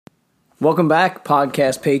Welcome back,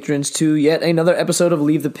 podcast patrons, to yet another episode of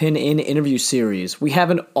Leave the Pin In interview series. We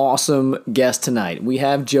have an awesome guest tonight. We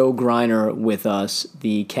have Joe Greiner with us,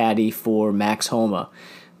 the caddy for Max Homa.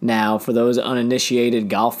 Now, for those uninitiated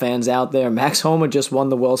golf fans out there, Max Homa just won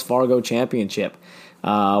the Wells Fargo Championship.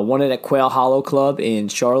 Won it at Quail Hollow Club in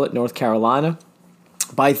Charlotte, North Carolina,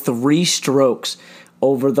 by 3 strokes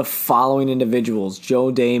over the following individuals: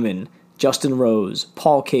 Joe Damon, Justin Rose,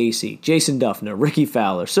 Paul Casey, Jason Duffner, Ricky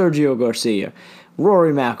Fowler, Sergio Garcia,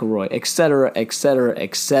 Rory McIlroy, etc., etc.,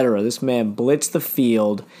 etc. This man blitzed the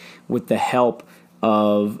field with the help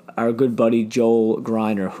of our good buddy Joel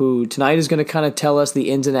Greiner, who tonight is going to kind of tell us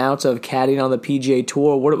the ins and outs of caddying on the PGA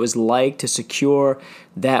Tour, what it was like to secure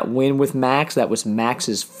that win with Max. That was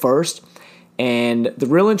Max's first. And the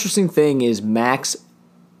real interesting thing is Max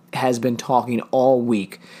has been talking all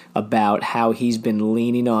week about how he's been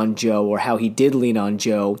leaning on Joe, or how he did lean on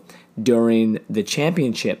Joe during the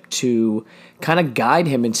championship to kind of guide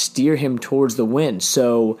him and steer him towards the win.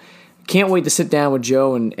 So can't wait to sit down with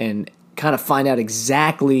Joe and kind of find out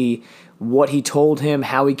exactly what he told him,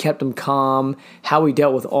 how he kept him calm, how he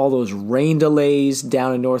dealt with all those rain delays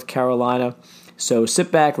down in North Carolina. So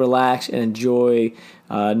sit back, relax, and enjoy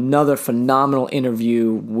another phenomenal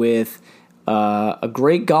interview with a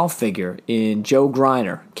great golf figure in Joe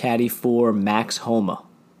Greiner, caddy for Max Homa.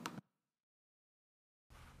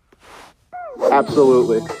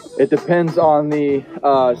 Absolutely. It depends on the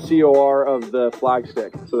COR of the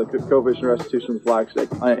flagstick, so the coefficient of restitution of the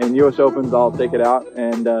flagstick. In U.S. Opens, I'll take it out,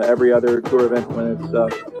 and every other tour event, when it's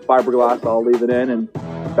fiberglass, I'll leave it in and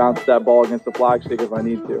bounce that ball against the flagstick if I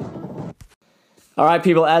need to. All right,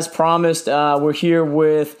 people, as promised, we're here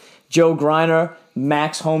with Joe Greiner,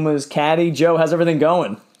 Max Homa's caddy. Joe, how's everything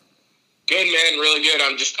going? Good, man. Really good.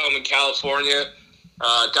 I'm just home in California.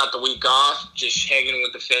 Got the week off, just hanging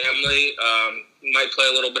with the family. Might play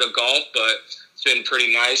a little bit of golf, but it's been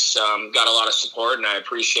pretty nice. Got a lot of support, and I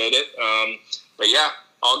appreciate it. But yeah,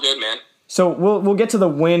 all good, man. So we'll get to the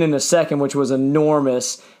win in a second, which was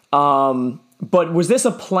enormous. But was this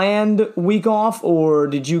a planned week off, or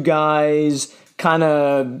did you guys kind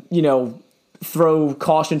of, throw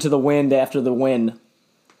caution to the wind after the win?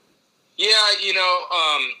 Yeah,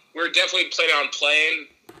 we're definitely planning on playing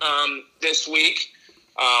this week.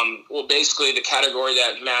 Well, basically the category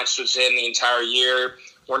that Max was in the entire year,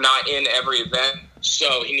 we're not in every event,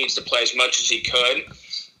 so he needs to play as much as he could.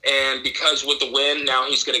 And because with the win, now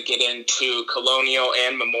he's going to get into Colonial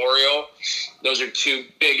and Memorial. Those are 2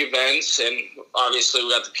 big events, and obviously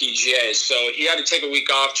we got the PGA. So he had to take a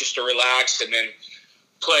week off just to relax and then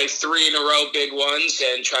play 3 in a row big ones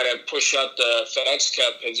and try to push up the FedEx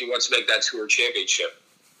Cup because he wants to make that Tour Championship.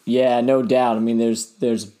 Yeah, no doubt. I mean,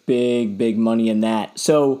 there's big money in that.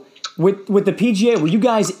 So with the PGA, were you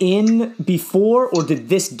guys in before, or did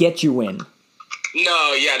this get you in?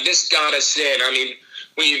 No, yeah, this got us in. I mean,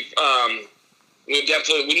 we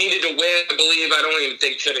needed to win. I believe. I don't even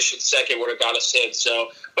think finishing second would have got us in. So,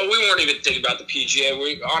 but we weren't even thinking about the PGA.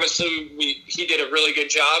 He did a really good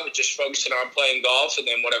job of just focusing on playing golf, and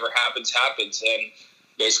then whatever happens. And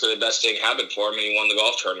basically, the best thing happened for him, and he won the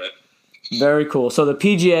golf tournament. Very cool. So the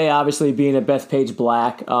PGA, obviously being at Bethpage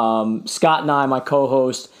Black, Scott and I, my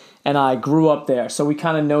co-host, and I grew up there, so we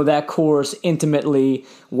kind of know that course intimately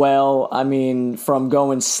well. I mean, from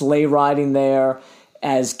going sleigh riding there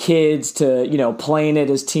as kids to, playing it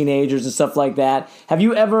as teenagers and stuff like that. Have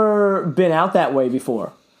you ever been out that way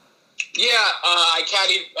before? Yeah, I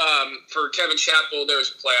caddied for Kevin Chappell. There was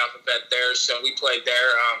a playoff event there, so we played there.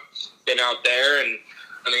 Been out there, and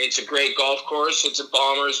I mean, it's a great golf course. It's a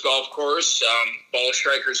Bombers golf course, Ball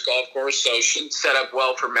Strikers golf course, so it should set up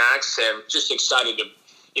well for Max. And just excited to,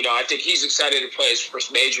 I think he's excited to play his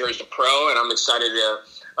first major as a pro, and I'm excited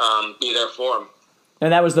to be there for him.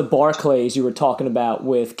 And that was the Barclays you were talking about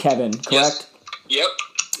with Kevin, correct? Yes.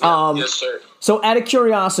 Yep. Yes, sir. So out of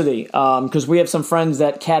curiosity, because we have some friends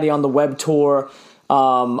that caddy on the web tour,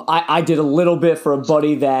 I did a little bit for a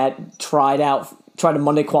buddy that tried to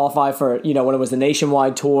Monday qualify for, when it was the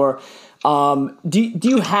nationwide tour. Do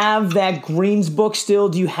you have that Greens book still?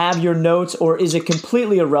 Do you have your notes, or is it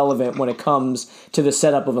completely irrelevant when it comes to the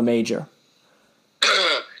setup of a major?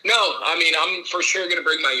 No, I mean, I'm for sure going to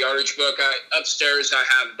bring my yardage book. Upstairs, I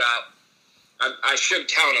have about, I should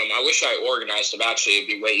count them. I wish I organized them. Actually, it'd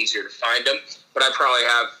be way easier to find them. But I probably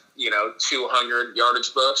have, 200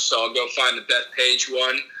 yardage books, so I'll go find the Bethpage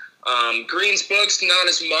one. Greens books, not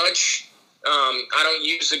as much. I don't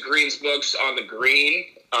use the Greens books on the green.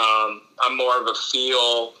 I'm more of a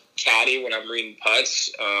feel caddy when I'm reading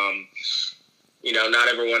putts. not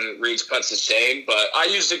everyone reads putts the same, but I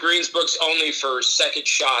use the greens books only for second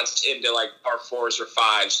shots into like par 4s or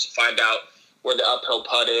 5s to find out where the uphill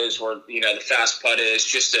putt is, or the fast putt is,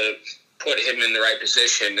 just to put him in the right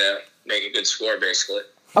position to make a good score, basically.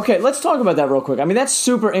 Okay, let's talk about that real quick. I mean, that's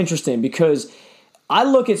super interesting because I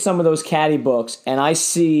look at some of those caddy books and I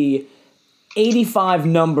see 85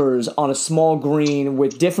 numbers on a small green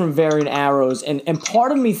with different varying arrows, and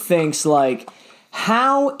part of me thinks, like,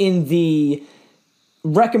 how in the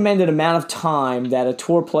recommended amount of time that a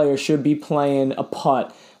tour player should be playing a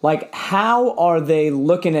putt, like, how are they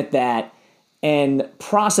looking at that and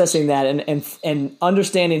processing that and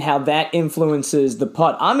understanding how that influences the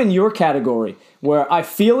putt? I'm in your category where I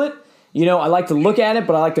feel it. I like to look at it,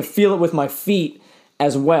 but I like to feel it with my feet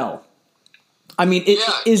as well. I mean,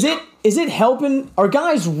 is it helping? Are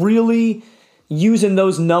guys really using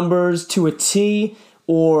those numbers to a T,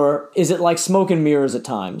 or is it like smoke and mirrors at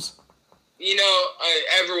times?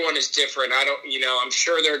 Everyone is different. I'm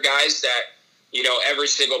sure there are guys that, every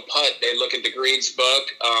single putt, they look at the greens book,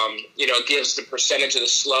 it gives the percentage of the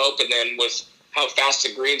slope, and then with how fast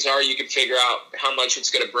the greens are, you can figure out how much it's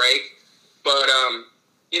going to break. But,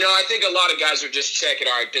 I think a lot of guys are just checking,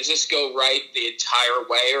 all right, does this go right the entire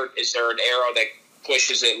way, or is there an arrow that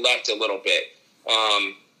pushes it left a little bit?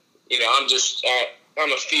 I'm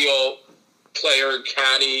a feel player,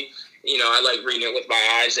 caddy. I like reading it with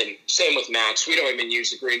my eyes, and same with Max. We don't even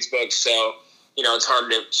use the greens book, so it's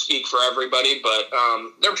hard to speak for everybody. But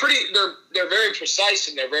they're very precise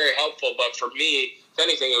and they're very helpful. But for me, if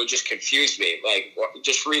anything, it would just confuse me. Like,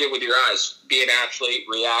 just read it with your eyes. Be an athlete,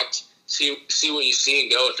 react, see what you see,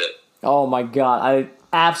 and go with it. Oh my God, I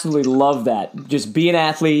absolutely love that. Just be an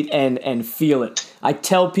athlete and feel it. I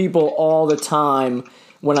tell people all the time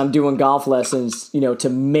when I'm doing golf lessons, to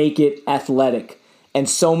make it athletic. And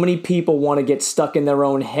so many people want to get stuck in their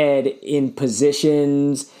own head in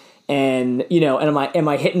positions and, and am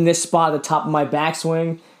I hitting this spot at the top of my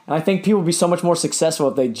backswing? And I think people would be so much more successful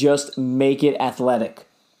if they just make it athletic.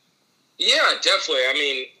 Yeah, definitely. I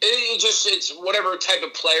mean, it's whatever type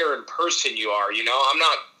of player and person you are,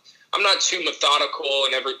 I'm not too methodical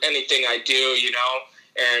in anything I do,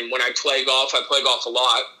 and when I play golf a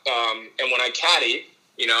lot. And when I caddy,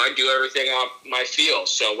 I do everything off my feel.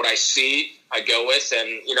 So what I see, I go with,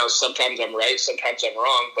 and, sometimes I'm right, sometimes I'm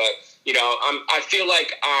wrong. But, I feel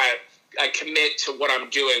like I commit to what I'm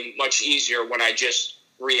doing much easier when I just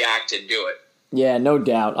react and do it. Yeah, no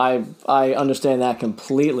doubt. I understand that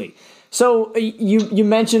completely. So you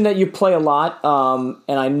mentioned that you play a lot,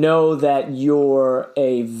 and I know that you're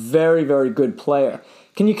a very, very good player.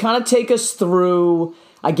 Can you kind of take us through,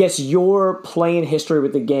 I guess, your playing history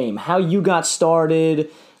with the game, how you got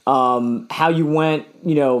started, how you went,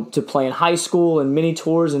 to play in high school and mini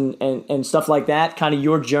tours and stuff like that, kind of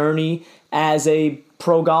your journey as a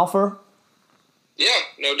pro golfer? Yeah,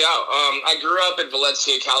 no doubt. I grew up in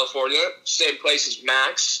Valencia, California, same place as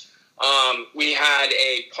Max. We had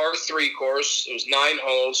a par 3 course. It was 9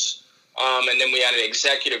 holes. And then we had an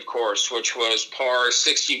executive course, which was par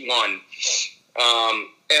 61.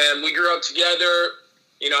 And we grew up together.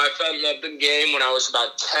 I fell in love with the game when I was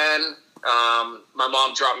about 10. My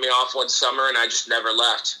mom dropped me off one summer, and I just never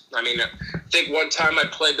left. I mean, I think one time I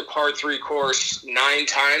played the par 3 course 9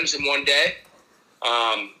 times in one day.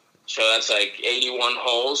 So that's like 81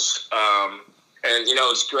 holes. And, it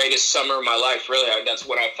was the greatest summer of my life, really. That's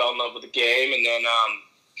when I fell in love with the game. And then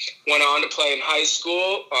went on to play in high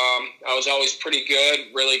school. I was always pretty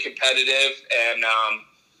good, really competitive. And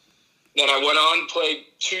then I went on and played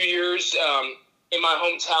 2 years in my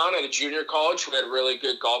hometown at a junior college. We had a really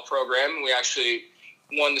good golf program. We actually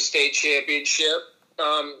won the state championship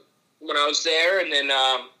when I was there, and then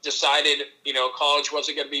decided, college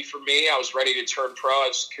wasn't going to be for me. I was ready to turn pro. I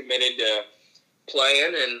was committed to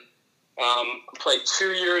playing, and played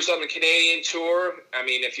 2 years on the Canadian tour. I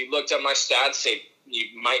mean, if you looked at my stats,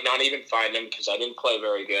 you might not even find them because I didn't play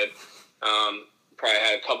very good. Probably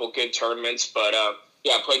had a couple good tournaments, but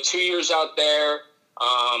I played 2 years out there.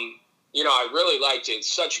 I really liked it.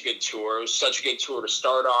 It's such a good tour. It was such a good tour to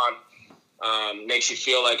start on. Makes you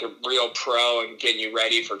feel like a real pro and getting you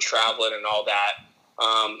ready for traveling and all that.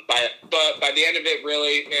 But by the end of it,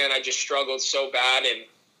 really, man, I just struggled so bad. And,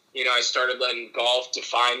 I started letting golf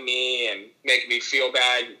define me and make me feel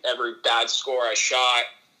bad every bad score I shot.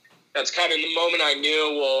 That's kind of the moment I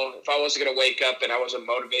knew, well, if I wasn't going to wake up and I wasn't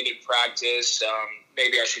motivated to practice,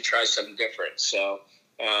 maybe I should try something different. So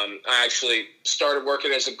I actually started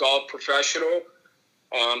working as a golf professional.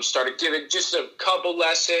 Started giving just a couple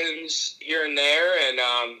lessons here and there, and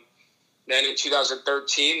then in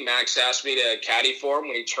 2013, Max asked me to caddy for him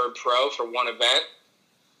when he turned pro for one event,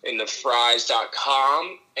 in the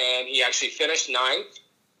Fries.com, and he actually finished ninth.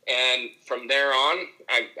 And from there on,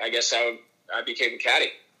 I guess I became a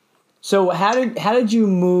caddy. So how did you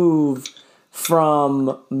move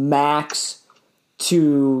from Max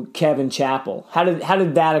to Kevin Chappell? How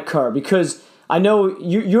did that occur? Because I know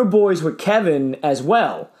you're boys with Kevin as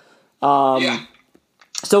well. Yeah.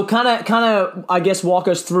 So kind of, I guess, walk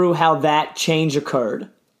us through how that change occurred.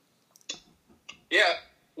 Yeah.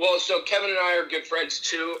 Well, so Kevin and I are good friends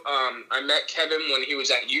too. I met Kevin when he was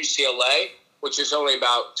at UCLA, which is only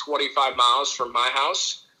about 25 miles from my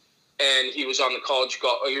house, and he was on the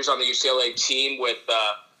he was on the UCLA team with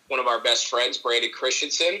one of our best friends, Brady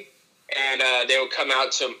Christensen, and they would come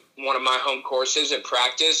out to one of my home courses and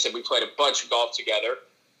practice, and we played a bunch of golf together.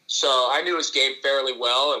 So I knew his game fairly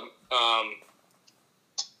well, and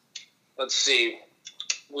let's see,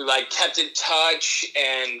 we kept in touch,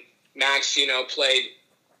 and Max, played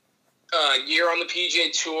a year on the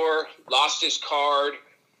PGA Tour, lost his card,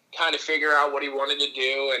 kind of figure out what he wanted to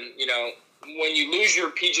do. And, when you lose your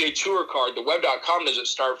PGA Tour card, the web.com doesn't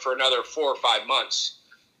start for another 4 or 5 months.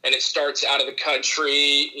 And it starts out of the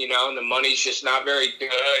country, and the money's just not very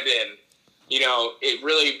good. And, it's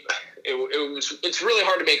really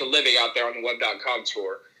hard to make a living out there on the web.com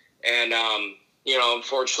tour. And,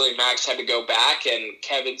 unfortunately, Max had to go back, and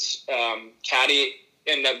Kevin's caddy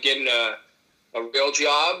ended up getting a real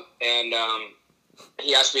job, and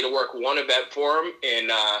he asked me to work one event for him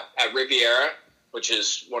at Riviera, which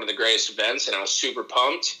is one of the greatest events, and I was super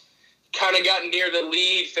pumped. Kind of got near the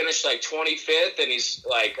lead, finished 25th, and he's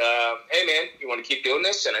like, hey, man, you want to keep doing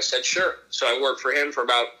this? And I said, sure. So I worked for him for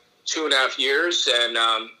about 2.5 years, and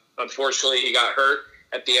unfortunately he got hurt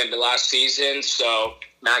at the end of last season, so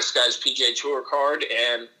Max got his PGA Tour card,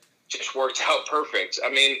 and just worked out perfect. I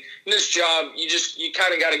mean, in this job, you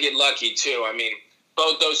kind of got to get lucky too. I mean,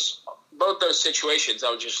 both those situations,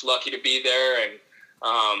 I was just lucky to be there, and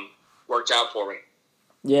worked out for me.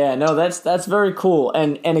 Yeah, no, that's very cool.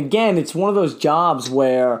 And again, it's one of those jobs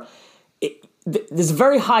where there's a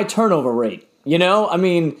very high turnover rate. I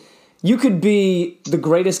mean, you could be the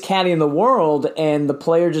greatest caddy in the world, and the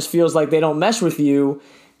player just feels like they don't mesh with you.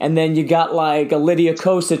 And then you got a Lydia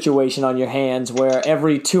Ko situation on your hands where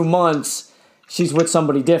every 2 months she's with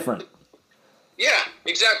somebody different. Yeah,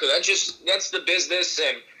 exactly. That's the business.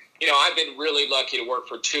 And, I've been really lucky to work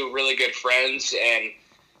for 2 really good friends. And,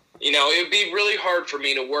 it would be really hard for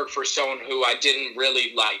me to work for someone who I didn't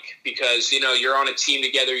really like because, you're on a team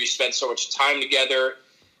together. You spend so much time together.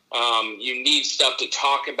 You need stuff to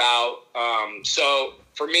talk about. So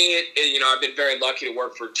for me, I've been very lucky to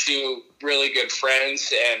work for 2 really good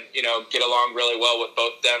friends and, get along really well with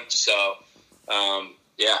both of them. So,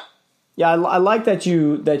 yeah. Yeah, I like that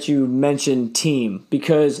you mentioned team,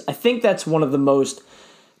 because I think that's one of the most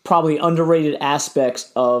probably underrated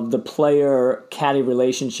aspects of the player-caddy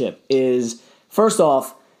relationship is, first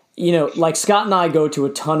off, Scott and I go to a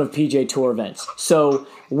ton of PGA Tour events. So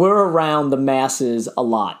we're around the masses a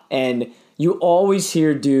lot. And you always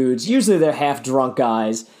hear dudes, usually they're half-drunk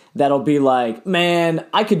guys, that'll be like, man,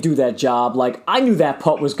 I could do that job. I knew that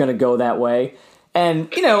putt was going to go that way.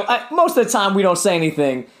 And, most of the time we don't say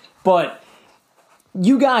anything, but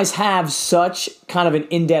you guys have such kind of an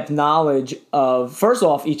in-depth knowledge of, first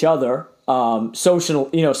off, each other,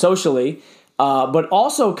 socially, but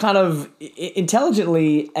also kind of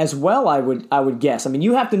intelligently as well, I would guess. I mean,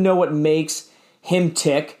 you have to know what makes him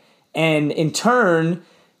tick, and in turn,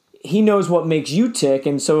 he knows what makes you tick,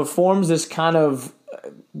 and so it forms this kind of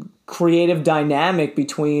creative dynamic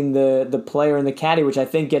between the player and the caddy, which I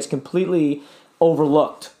think gets completely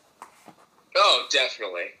overlooked. Oh,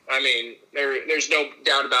 definitely. I mean, there's no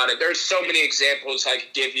doubt about it. There's so many examples I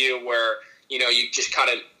could give you where, you just kind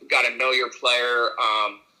of got to know your player,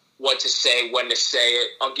 what to say, when to say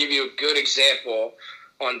it. I'll give you a good example.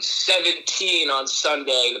 On 17 on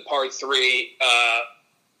Sunday, the par 3,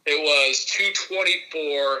 it was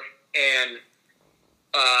 224, and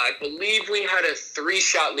I believe we had a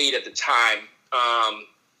 3-shot lead at the time.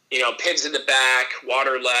 Pins in the back,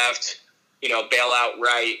 water left, bail out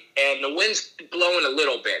right, and the wind's blowing a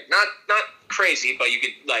little bit. Not crazy, but you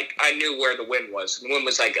could, I knew where the wind was. The wind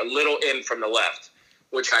was a little in from the left,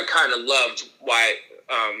 which I kind of loved why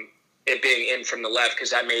it being in from the left,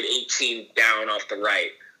 because I made 18 down off the right,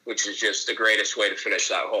 which is just the greatest way to finish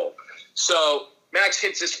that hole. So Max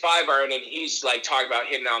hits his 5-iron, and he's talking about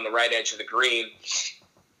hitting on the right edge of the green.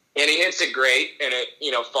 And he hits it great, and it,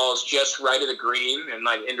 falls just right of the green and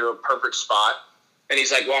into a perfect spot. And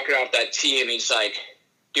he's walking off that tee, and he's like,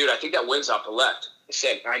 dude, I think that wind's off the left. I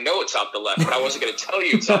said, I know it's off the left, but I wasn't going to tell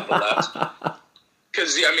you it's off the left.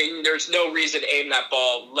 because, I mean, there's no reason to aim that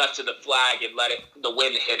ball left of the flag and let the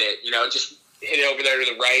wind hit it. Just hit it over there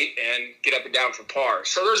to the right and get up and down for par.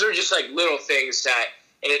 So those are just like little things that,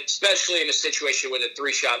 and especially in a situation with a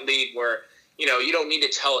 3-shot lead where, you don't need to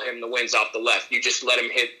tell him the wind's off the left. You just let him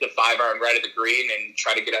hit the 5-iron right at the green and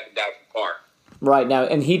try to get up and down for par. Right now,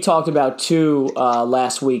 and he talked about too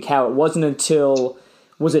last week how it wasn't until,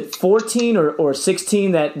 was it 14 or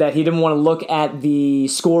 16 that he didn't want to look at the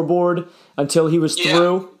scoreboard until he was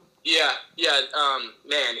through? Yeah.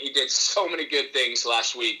 Man, he did so many good things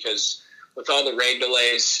last week because with all the rain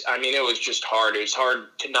delays, I mean, it was just hard. It was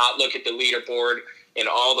hard to not look at the leaderboard in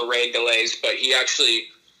all the rain delays, but he actually,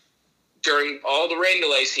 during all the rain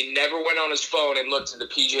delays, he never went on his phone and looked at the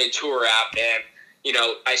PGA Tour app. And,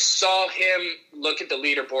 I saw him look at the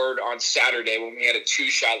leaderboard on Saturday when we had a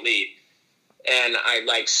 2-shot lead. And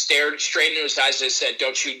I stared straight into his eyes and said,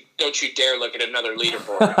 "Don't you dare look at another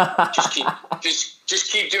leaderboard.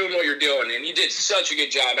 just keep doing what you're doing." And he did such a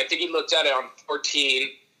good job. I think he looked at it on 14.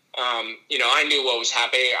 I knew what was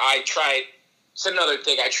happening. It's another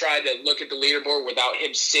thing. I tried to look at the leaderboard without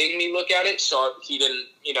him seeing me look at it, so he didn't,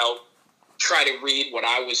 try to read what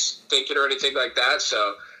I was thinking or anything like that.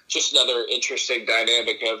 So just another interesting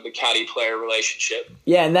dynamic of the caddy-player relationship.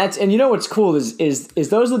 Yeah, and what's cool is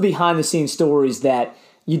those are the behind-the-scenes stories that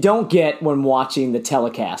you don't get when watching the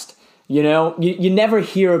telecast. You never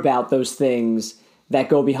hear about those things that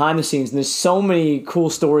go behind the scenes, and there's so many cool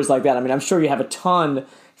stories like that. I mean, I'm sure you have a ton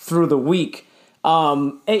through the week.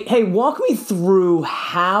 Hey, walk me through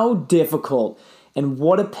how difficult and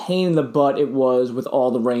what a pain in the butt it was with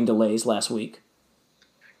all the rain delays last week.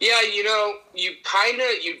 Yeah, you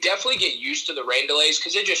definitely get used to the rain delays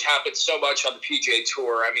because it just happens so much on the PGA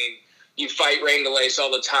Tour. I mean, you fight rain delays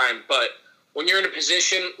all the time, but when you're in a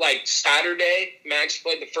position like Saturday, Max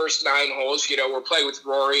played the first 9 holes. We're playing with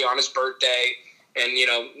Rory on his birthday, and,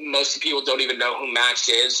 most of the people don't even know who Max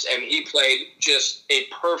is, and he played just a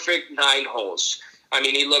perfect 9 holes. I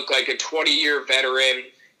mean, he looked like a 20-year veteran,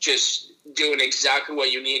 just doing exactly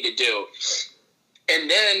what you need to do. And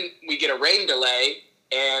then we get a rain delay,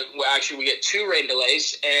 and we get 2 rain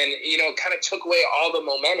delays, and, kind of took away all the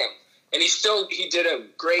momentum. And he did a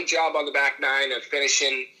great job on the back 9 of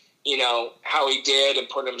finishing, how he did and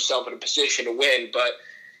putting himself in a position to win. But,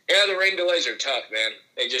 the rain delays are tough, man.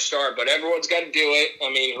 They just are. But everyone's got to do it.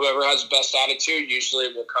 I mean, whoever has the best attitude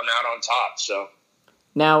usually will come out on top, so.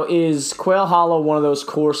 Now, is Quail Hollow one of those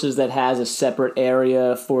courses that has a separate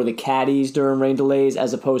area for the caddies during rain delays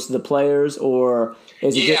as opposed to the players, or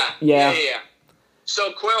is it Yeah.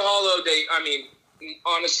 So Quail Hollow,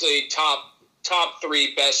 honestly, top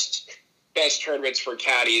 3 best tournaments for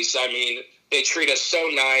caddies. I mean, they treat us so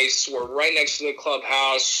nice. We're right next to the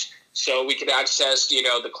clubhouse, so we can access,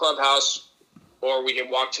 the clubhouse, or we can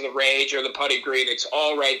walk to the range or the putting green. It's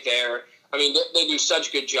all right there. I mean, they do such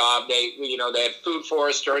a good job. They had food for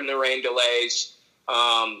us during the rain delays.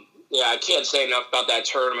 I can't say enough about that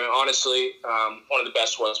tournament. Honestly, one of the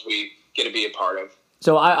best ones we get to be a part of.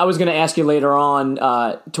 So I was going to ask you later on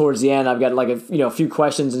towards the end. I've got like a few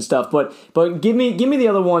questions and stuff, but give me the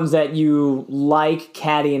other ones that you like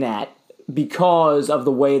caddying at because of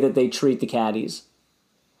the way that they treat the caddies.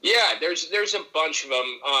 Yeah, there's a bunch of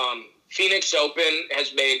them. Phoenix Open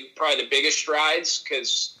has made probably the biggest strides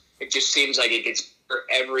because it just seems like it gets better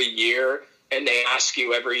every year, and they ask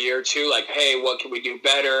you every year too, like, hey, what can we do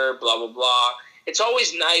better? Blah blah blah. It's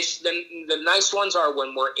always nice. The nice ones are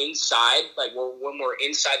when we're inside, when we're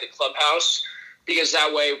inside the clubhouse, because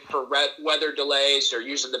that way for weather delays or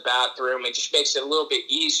using the bathroom, it just makes it a little bit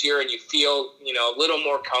easier and you feel, a little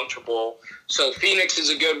more comfortable. So Phoenix is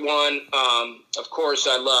a good one. Of course,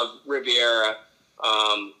 I love Riviera.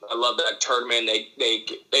 I love that tournament.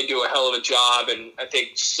 They do a hell of a job, and I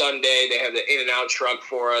think Sunday they have the In-N-Out truck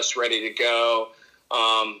for us ready to go.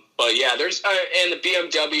 But yeah, there's and the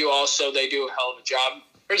BMW also, they do a hell of a job.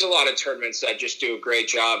 There's a lot of tournaments that just do a great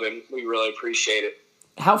job, and we really appreciate it.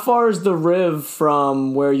 How far is the Riv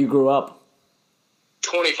from where you grew up?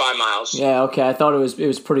 25 miles. Yeah, okay. I thought it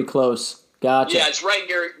was pretty close. Gotcha. Yeah, it's right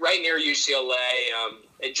near UCLA.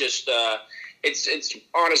 It's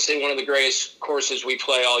honestly one of the greatest courses we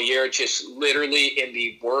play all year. Just literally in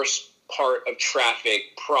the worst part of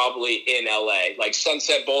traffic, probably in LA, like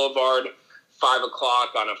Sunset Boulevard, 5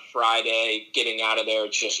 o'clock on a Friday. Getting out of there,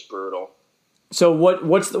 it's just brutal. So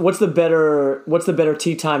what's the better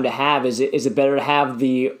tee time to have? Is it better to have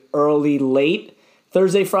the early late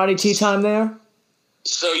Thursday Friday tee time there?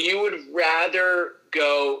 So you would rather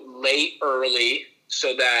go late early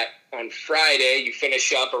so that on Friday you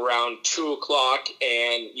finish up around 2 o'clock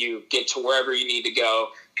and you get to wherever you need to go.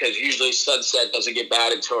 because usually sunset doesn't get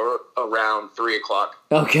bad until around 3 o'clock.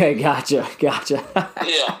 Okay, gotcha.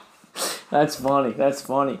 Yeah. That's funny.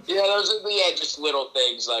 Yeah, those are just little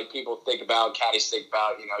things like people think about, caddies think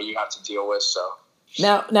about, you have to deal with, so.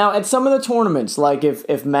 Now at some of the tournaments, like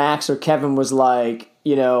if Max or Kevin was like,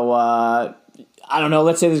 I don't know,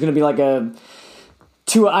 let's say there's going to be like a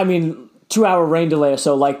 2-hour rain delay or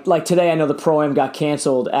so. Like today, I know the Pro-Am got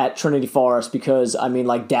canceled at Trinity Forest because,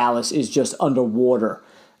 Dallas is just underwater.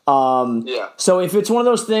 Yeah. So if it's one of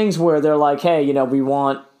those things where they're like, hey, we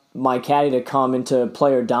want my caddy to come into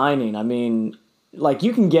player dining,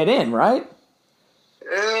 you can get in, right?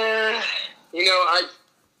 I've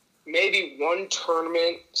maybe one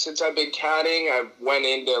tournament since I've been caddying, I went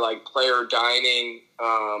into like player dining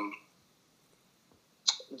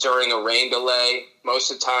during a rain delay.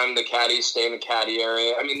 Most of the time, the caddies stay in the caddy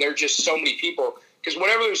area. There are just so many people. Because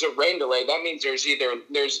whenever there's a rain delay, that means there's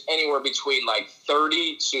anywhere between like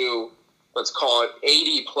 30 to, let's call it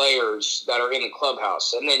 80 players that are in the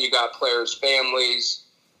clubhouse. And then you got players' families,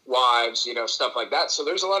 wives, stuff like that. So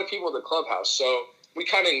there's a lot of people in the clubhouse. So we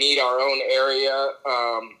kind of need our own area.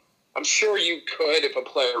 I'm sure you could if a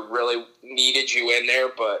player really needed you in there,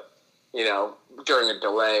 but, during a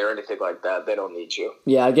delay or anything like that, they don't need you.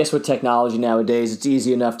 Yeah, I guess with technology nowadays, it's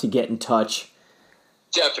easy enough to get in touch.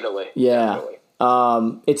 Definitely. Yeah. Definitely.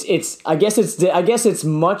 I guess it's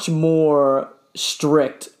much more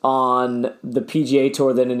strict on the PGA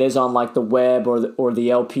Tour than it is on like the web or the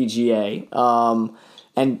LPGA.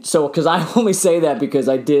 And so, because I only say that because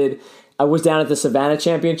I was down at the Savannah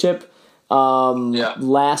Championship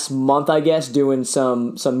last month, I guess, doing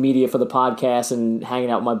some media for the podcast and hanging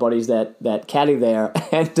out with my buddies that caddy there.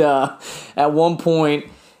 And at one point,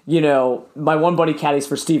 my one buddy caddies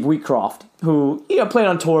for Steve Wheatcroft, who played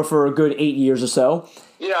on tour for a good 8 years or so.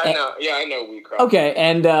 Yeah, I know. Yeah, I know Wheatcroft. Okay,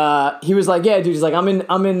 and he was like, "Yeah, dude." He's like, "I'm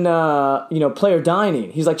in player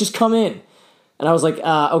dining." He's like, "Just come in." And I was like,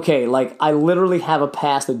 "Okay." Like, I literally have a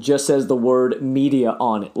pass that just says the word media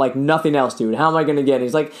on it, like nothing else, dude. How am I gonna get it?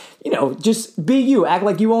 He's like, just be you, act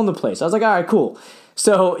like you own the place. I was like, "All right, cool."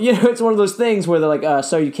 So, it's one of those things where they're like,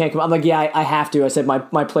 "So you can't come?" I'm like, "Yeah, I have to." I said,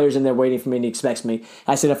 my player's in there waiting for me and he expects me.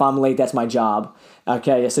 I said, if I'm late, that's my job.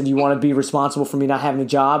 Okay, I said, you want to be responsible for me not having a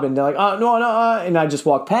job? And they're like, "Oh, no. And I just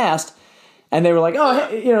walked past. And they were like, "Oh,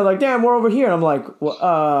 hey," "Damn, we're over here." And I'm like,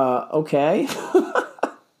 well, okay.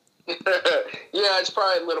 Yeah, it's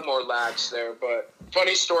probably a little more lax there. But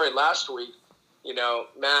funny story, last week,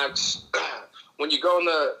 Max, when you go in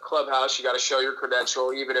the clubhouse, you got to show your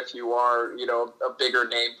credential, even if you are, a bigger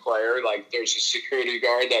name player. Like, there's a security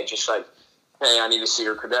guard that just like, hey, I need to see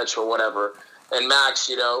your credential, whatever. And Max,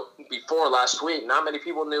 before last week, not many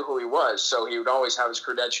people knew who he was. So he would always have his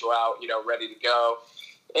credential out, ready to go.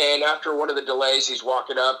 And after one of the delays, he's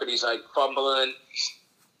walking up and he's like fumbling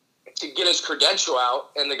to get his credential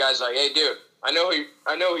out. And the guy's like, "Hey, dude, I know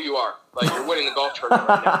who you are. Like, you're winning the golf tournament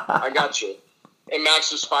right now. I got you." And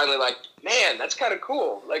Max was finally like, "Man, that's kind of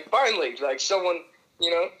cool. Like, finally, like someone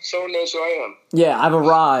knows who I am." Yeah, I've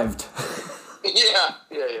arrived. Yeah.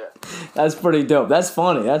 That's pretty dope. That's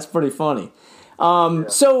funny. That's pretty funny.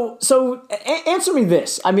 So answer me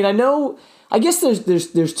this. I guess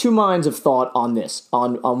there's two minds of thought on this,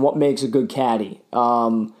 on what makes a good caddy.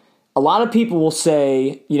 A lot of people will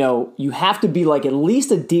say, you have to be like at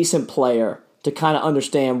least a decent player to kind of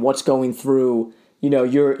understand what's going through,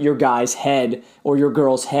 your guy's head or your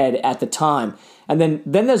girl's head at the time. And then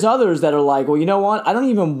there's others that are like, well, you know what? I don't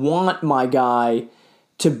even want my guy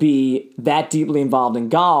to be that deeply involved in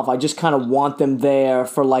golf. I just kind of want them there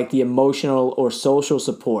for like the emotional or social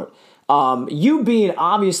support. You being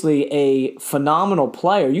obviously a phenomenal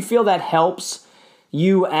player, you feel that helps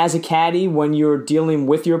you as a caddy when you're dealing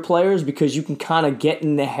with your players because you can kind of get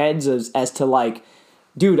in their heads as to like,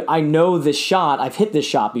 dude, I know this shot. I've hit this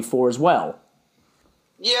shot before as well.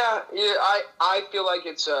 Yeah, I feel like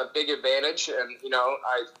it's a big advantage, and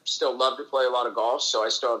I still love to play a lot of golf, so I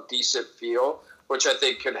still have decent feel, which I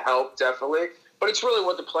think could help definitely. But it's really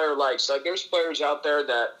what the player likes. Like, there's players out there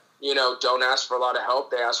that don't ask for a lot of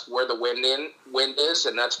help. They ask where the wind is,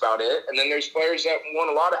 and that's about it. And then there's players that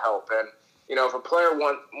want a lot of help, and if a player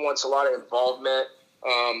wants a lot of involvement,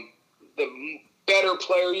 the better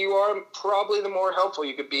player you are, probably the more helpful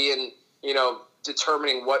you could be in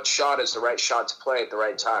determining what shot is the right shot to play at the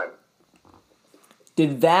right time.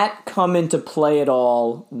 Did that come into play at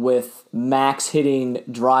all with Max hitting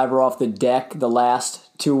driver off the deck the last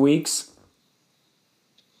 2 weeks?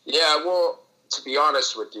 Yeah, well, to be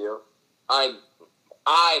honest with you, I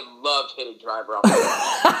love hitting driver off the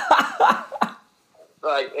deck.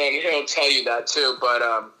 And he'll tell you that too. But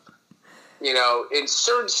in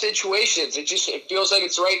certain situations, it feels like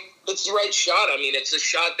it's right. It's the right shot. I mean, it's a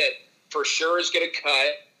shot that for sure is going to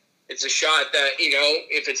cut. It's a shot that,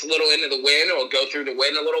 if it's a little into the wind, it'll go through the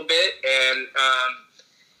wind a little bit. And,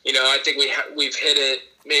 I think we've hit it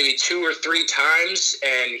maybe 2 or 3 times,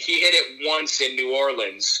 and he hit it once in New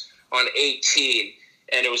Orleans on 18,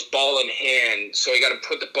 and it was ball in hand. So he got to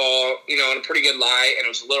put the ball, on a pretty good lie, and it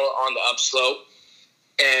was a little on the upslope.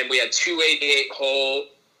 And we had 288 hole.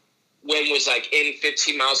 Wind was like in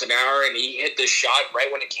 15 miles an hour, and he hit the shot right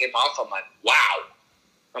when it came off. I'm like, wow.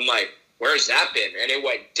 I'm like, where's that been? And it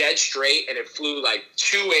went dead straight, and it flew like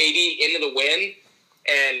 280 into the wind.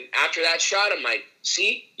 And after that shot, I'm like,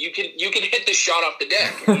 see, you can hit the shot off the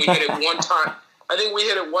deck. And we hit it one time. I think we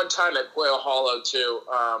hit it one time at Quail Hollow too.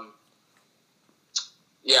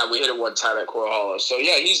 We hit it one time at Quail Hollow. So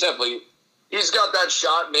yeah, he's got that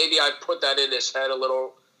shot. Maybe I put that in his head a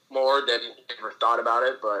little more than he ever thought about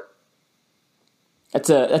it, but.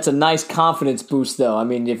 That's a nice confidence boost, though. I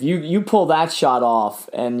mean, if you pull that shot off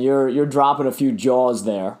and you're dropping a few jaws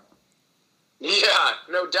there. Yeah,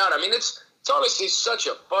 no doubt. I mean, it's honestly such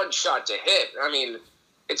a fun shot to hit. I mean,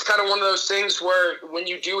 it's kind of one of those things where when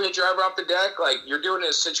you do hit driver off the deck, like you're doing it in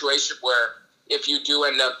a situation where if you do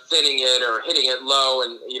end up thinning it or hitting it low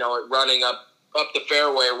and it running up the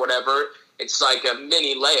fairway or whatever, it's like a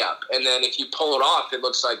mini layup. And then if you pull it off, it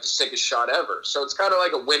looks like the sickest shot ever. So it's kind of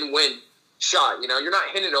like a win-win shot. You're not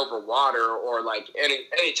hitting it over water or like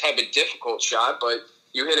any type of difficult shot, but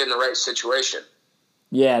you hit it in the right situation.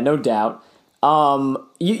 Yeah, no doubt.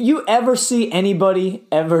 You ever see anybody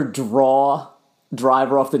ever draw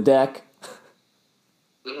driver off the deck?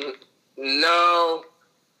 No.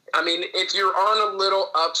 I mean, if you're on a little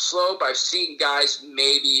upslope, I've seen guys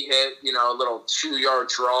maybe hit, a little 2-yard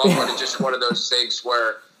draw, but it's just one of those things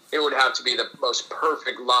where it would have to be the most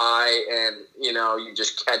perfect lie, and, you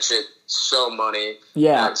just catch it so money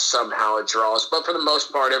that somehow it draws. But for the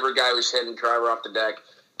most part, every guy who's hitting driver off the deck,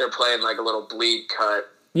 they're playing like a little bleed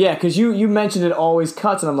cut. Yeah, because you mentioned it always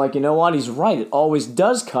cuts, and I'm like, you know what? He's right. It always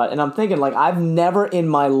does cut. And I'm thinking, like, I've never in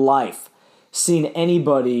my life seen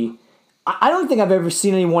anybody – I don't think I've ever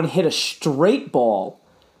seen anyone hit a straight ball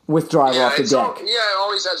with driver off the deck. It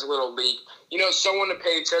always has a little leak. Someone to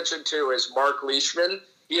pay attention to is Mark Leishman.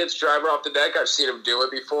 He hits driver off the deck. I've seen him do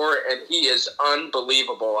it before, and he is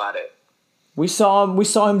unbelievable at it. We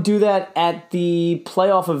saw him do that at the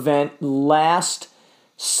playoff event last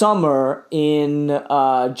summer in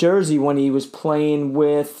Jersey when he was playing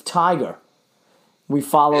with Tiger. We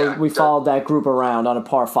followed that group around on a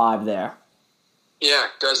par 5 there. Yeah,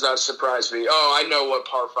 does not surprise me. Oh, I know what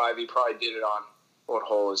par 5 he probably did it on. What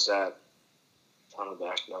hole is that? On the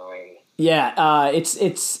back 9. Yeah, it's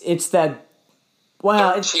that.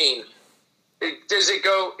 Well, 13. Does it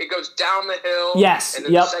go? It goes down the hill. Yes. And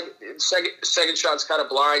then the second shot's kind of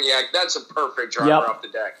blind. Yeah, that's a perfect driver off the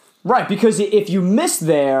deck. Right, because if you miss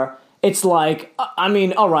there, it's like, I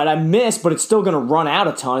mean, all right, I missed, but it's still going to run out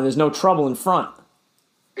a ton. There's no trouble in front.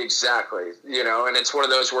 Exactly. And it's one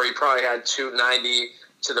of those where he probably had 290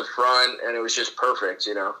 to the front, and it was just perfect,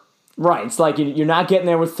 Right. It's like you're not getting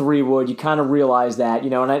there with 3-wood. You kind of realize that,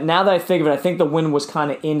 and now that I think of it, I think the wind was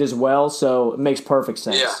kind of in as well, so it makes perfect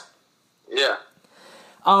sense. Yeah.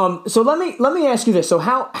 So let me ask you this. So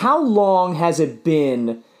how long has it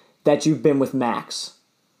been that you've been with Max?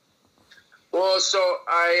 Well, so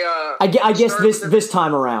I guess this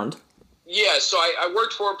time around. Yeah, so I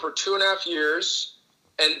worked for him for 2.5 years,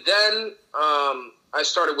 and then I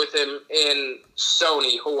started with him in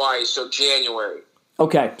Sony, Hawaii, so January.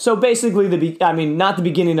 Okay, so basically not the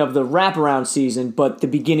beginning of the wraparound season, but the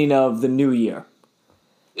beginning of the new year.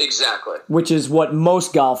 Exactly. Which is what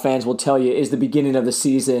most golf fans will tell you is the beginning of the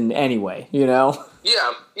season anyway, Yeah,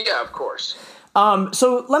 of course.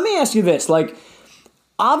 So let me ask you this,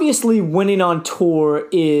 obviously winning on tour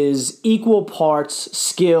is equal parts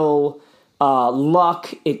skill,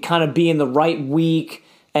 luck, it kind of being the right week,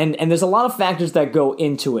 and there's a lot of factors that go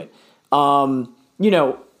into it.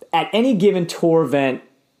 At any given tour event,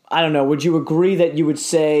 I don't know, would you agree that you would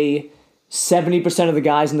say 70% of the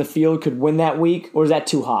guys in the field could win that week, or is that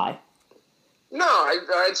too high? No,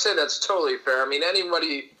 I'd say that's totally fair. I mean,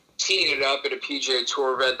 anybody teeing it up at a PGA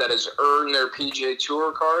Tour event that has earned their PGA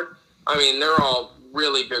Tour card, I mean, they're all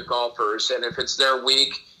really good golfers, and if it's their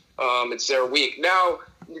week, it's their week. Now,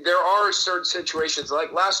 there are certain situations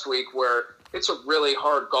like last week where it's a really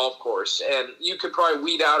hard golf course, and you could probably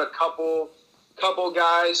weed out a couple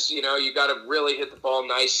guys. You got to really hit the ball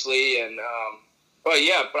nicely, and but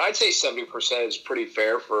I'd say 70% is pretty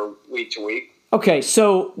fair for week to week. Okay,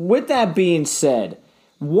 so with that being said,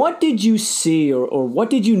 what did you see or what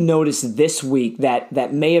did you notice this week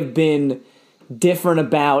that may have been different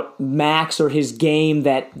about Max or his game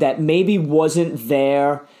that maybe wasn't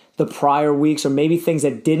there the prior weeks, or maybe things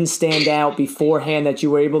that didn't stand out beforehand that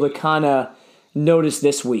you were able to kind of notice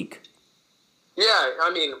this week? Yeah,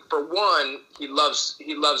 I mean, for one, he loves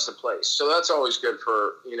the place, so that's always good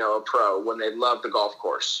for a pro when they love the golf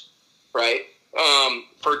course, right?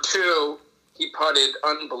 For two, he putted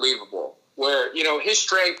unbelievable. Where his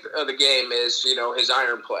strength of the game is his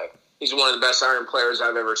iron play. He's one of the best iron players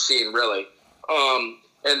I've ever seen, really.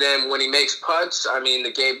 And then when he makes putts, I mean,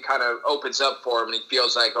 the game kind of opens up for him, and he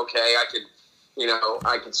feels like, okay,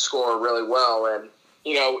 I could score really well. And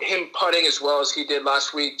him putting as well as he did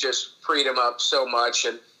last week just freed him up so much.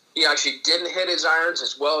 And he actually didn't hit his irons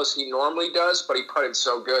as well as he normally does, but he putted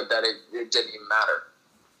so good that it didn't even matter.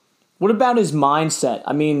 What about his mindset?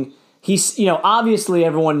 I mean, he's, obviously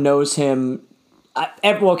everyone knows him. Let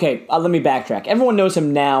me backtrack. Everyone knows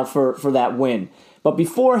him now for that win. But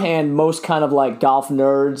beforehand, most kind of like golf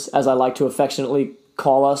nerds, as I like to affectionately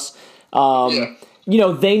call us,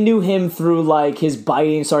 they knew him through like his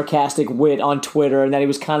biting, sarcastic wit on Twitter, and that he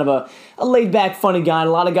was kind of a laid-back, funny guy. And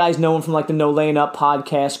a lot of guys know him from like the No Laying Up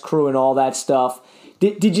podcast crew and all that stuff.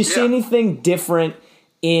 Did you see anything different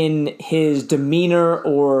in his demeanor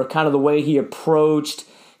or kind of the way he approached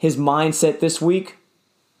his mindset this week?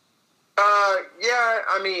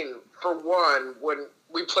 I mean, for one, when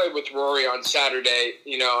we played with Rory on Saturday,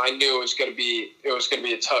 I knew it was going to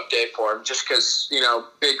be a tough day for him, just because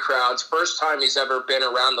big crowds. First time he's ever been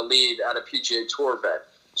around the lead at a PGA Tour event,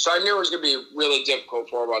 so I knew it was going to be really difficult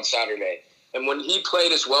for him on Saturday. And when he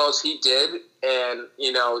played as well as he did, and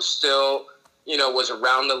still was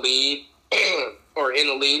around the lead or in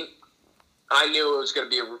the lead, I knew it was going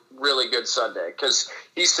to be a really good Sunday, because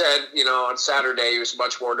he said, on Saturday he was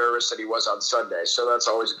much more nervous than he was on Sunday. So that's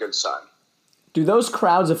always a good sign. Do those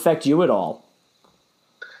crowds affect you at all?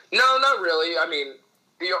 No, not really. I mean,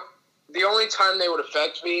 the only time they would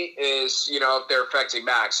affect me is, if they're affecting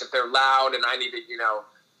Max, if they're loud and I need to,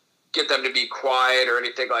 get them to be quiet or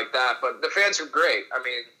anything like that. But the fans are great. I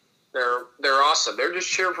mean, they're awesome. They're just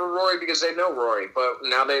cheering for Rory because they know Rory. But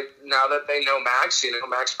now that they know Max,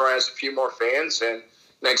 Max probably has a few more fans. And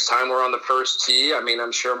next time we're on the first tee, I mean,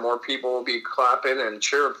 I'm sure more people will be clapping and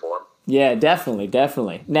cheering for him. Yeah,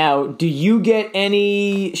 definitely. Now, do you get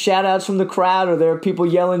any shout-outs from the crowd? Are there people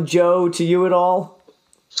yelling Joe to you at all?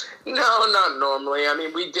 No, not normally. I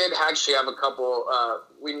mean, we did actually have a couple.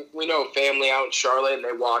 We know a family out in Charlotte, and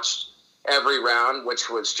they watched every round, which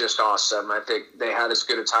was just awesome. I think they had as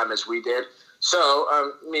good a time as we did. So,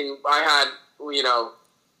 I mean, I had,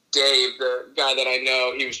 Dave, the guy that I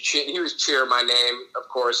know, he was cheering my name, of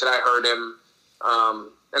course, and I heard him.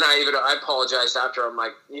 And I apologized after. I'm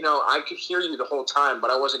like, I could hear you the whole time, but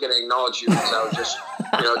I wasn't going to acknowledge you because I was just,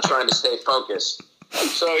 trying to stay focused.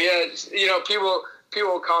 So, yeah, people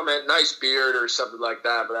will comment, nice beard or something like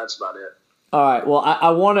that, but that's about it. All right. Well,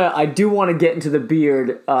 I do want to get into the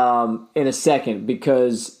beard in a second,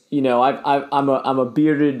 because I'm a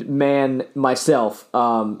bearded man myself,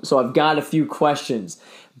 so I've got a few questions.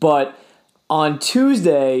 But on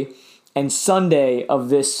Tuesday and Sunday of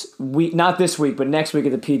this week, not this week, but next week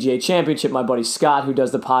at the PGA Championship, my buddy Scott, who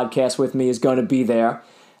does the podcast with me, is going to be there,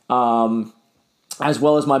 as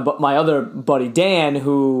well as my other buddy Dan,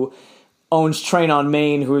 who owns Train on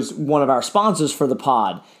Main, who is one of our sponsors for the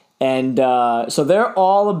pod. And so they're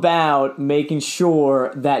all about making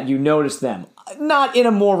sure that you notice them. Not in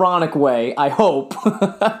a moronic way, I hope,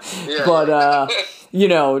 but,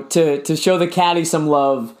 to show the caddy some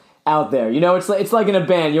love out there. It's like in a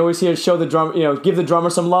band. You always hear show the drum, give the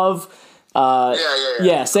drummer some love.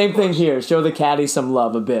 Yeah, same thing here. Show the caddy some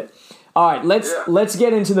love a bit. All right, let's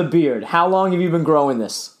get into the beard. How long have you been growing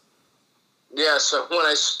this? Yeah, so when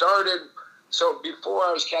I started... So before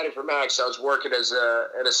I was caddying for Max, I was working as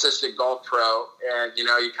an assistant golf pro, and, you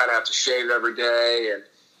kind of have to shave every day, and,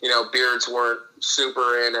 beards weren't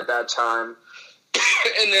super in at that time.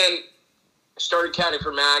 And then started caddying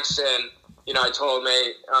for Max, and, I told him,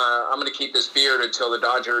 hey, I'm going to keep this beard until the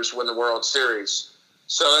Dodgers win the World Series.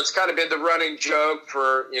 So that's kind of been the running joke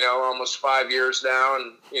for, almost 5 years now,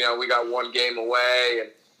 and, we got one game away, and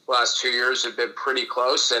the last 2 years have been pretty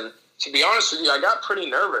close. And to be honest with you, I got pretty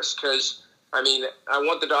nervous because, I mean, I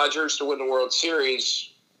want the Dodgers to win the World Series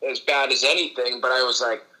as bad as anything, but I was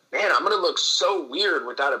like, man, I'm going to look so weird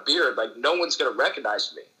without a beard. Like, no one's going to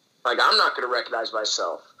recognize me. Like, I'm not going to recognize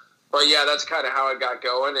myself. But, yeah, that's kind of how it got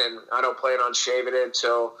going, and I don't plan on shaving it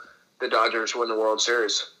until the Dodgers win the World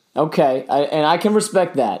Series. Okay, and I can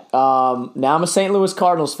respect that. Now I'm a St. Louis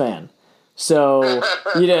Cardinals fan. So,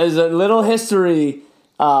 there's a little history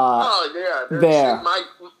there.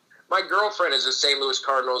 my girlfriend is a St. Louis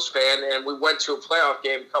Cardinals fan, and we went to a playoff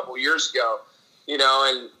game a couple years ago,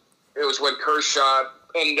 and it was when Kershaw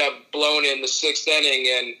ended up blowing in the 6th inning,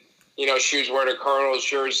 and, she was wearing a Cardinals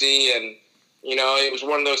jersey, and, it was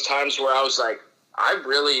one of those times where I was like, I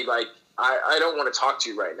really, I don't want to talk to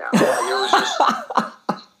you right now. It was just,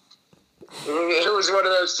 it was one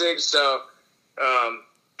of those things, so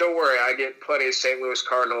don't worry, I get plenty of St. Louis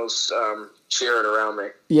Cardinals cheering around me.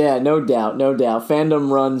 Yeah, no doubt.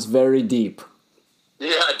 Fandom runs very deep.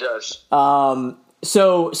 Yeah, it does.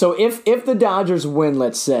 So if the Dodgers win,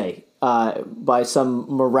 let's say, by some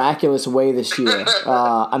miraculous way this year,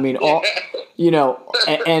 and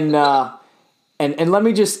let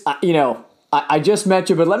me just, I just met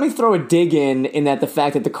you, but let me throw a dig in that the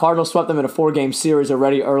fact that the Cardinals swept them in a 4-game series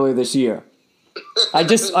already earlier this year. I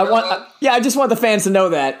just want the fans to know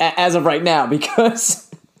that as of right now, because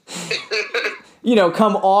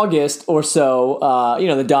come August or so,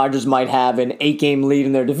 the Dodgers might have an 8-game lead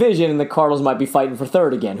in their division, and the Cardinals might be fighting for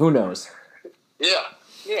third again. Who knows? Yeah.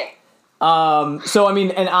 So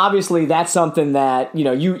and obviously that's something that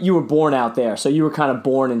you were born out there, so you were kind of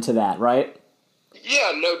born into that, right?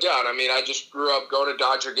 Yeah, no doubt. I just grew up going to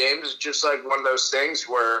Dodger games. It's just like one of those things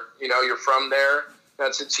where you're from there.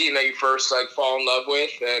 That's a team that you first fall in love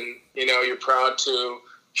with, and you're proud to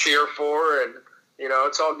cheer for, and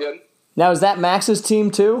it's all good. Now, is that Max's team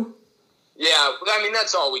too? Yeah,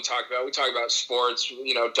 that's all we talk about. We talk about sports,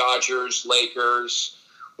 Dodgers, Lakers.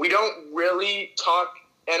 We don't really talk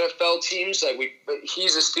NFL teams.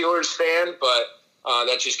 He's a Steelers fan, but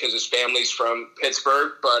that's just because his family's from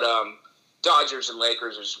Pittsburgh. But Dodgers and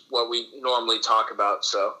Lakers is what we normally talk about.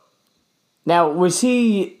 So. Now, was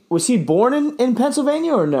he born in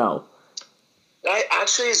Pennsylvania or no? That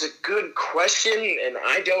actually is a good question, and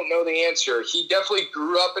I don't know the answer. He definitely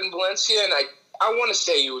grew up in Valencia, and I want to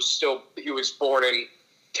say he was born in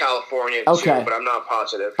California too, but I'm not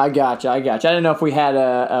positive. I gotcha. I didn't know if we had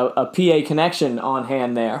a PA connection on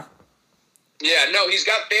hand there. Yeah, no, he's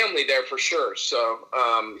got family there for sure, so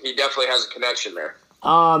he definitely has a connection there.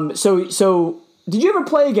 So did you ever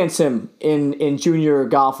play against him in junior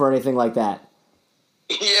golf or anything like that?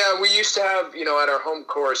 Yeah, we used to have, at our home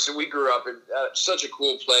course, and we grew up in such a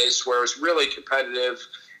cool place where it was really competitive,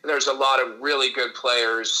 and there's a lot of really good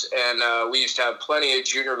players, and we used to have plenty of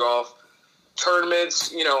junior golf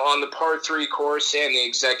tournaments, on the par 3 course and the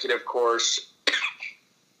executive course,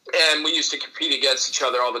 and we used to compete against each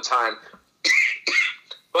other all the time.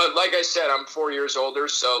 But like I said, I'm 4 years older,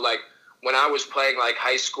 so when I was playing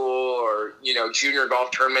high school or, junior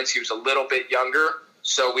golf tournaments, he was a little bit younger,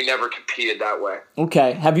 so we never competed that way.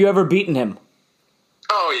 Okay. Have you ever beaten him?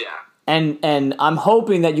 Oh, yeah. And I'm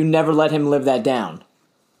hoping that you never let him live that down.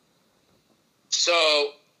 So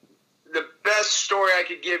the best story I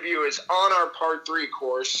could give you is on our par 3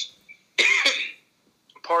 course.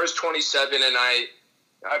 Par is 27, and I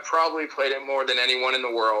probably played it more than anyone in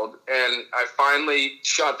the world. And I finally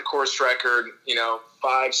shot the course record,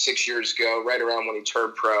 5-6 years ago, right around when he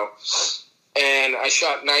turned pro. And I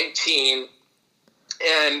shot 19.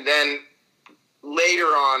 And then later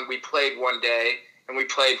on, we played one day, and we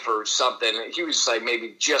played for something. He was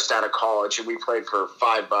maybe just out of college, and we played for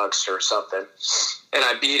 $5 or something. And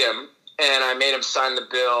I beat him, and I made him sign the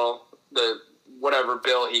bill, whatever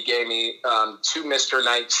bill he gave me, to Mr.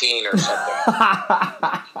 19 or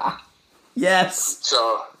something. Yes.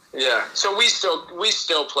 So, yeah. So we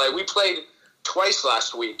still play. We played twice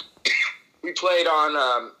last week. We played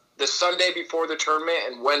on the Sunday before the tournament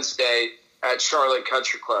and Wednesday at Charlotte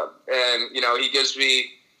Country Club. And, he gives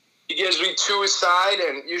me 2 aside,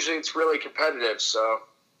 and usually it's really competitive. So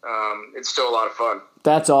it's still a lot of fun.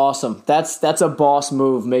 That's awesome. That's a boss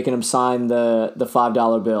move, making him sign the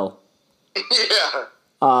 $5 bill.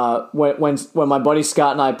 Yeah. When my buddy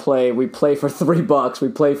Scott and I play, we play for $3. We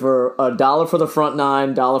play for $1 for the front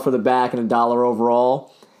 9, $1 for the back, and $1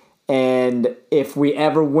 overall. And if we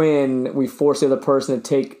ever win, we force the other person to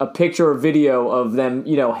take a picture or video of them,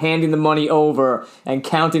 handing the money over and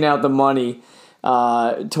counting out the money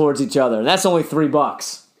towards each other. And that's only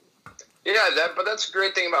 $3. Yeah, but that's a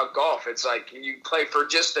great thing about golf. It's you play for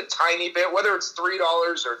just a tiny bit, whether it's $3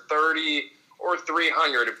 or $30 or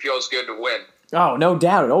 $300. It feels good to win. Oh, no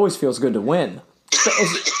doubt. It always feels good to win,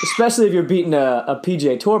 especially if you're beating a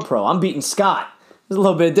PGA Tour pro. I'm beating Scott. There's a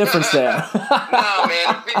little bit of difference there. No,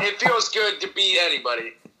 man, it feels good to beat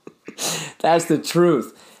anybody. That's the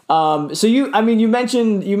truth. So you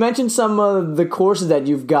mentioned some of the courses that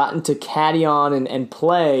you've gotten to caddy on and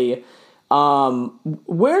play.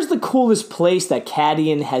 Where's the coolest place that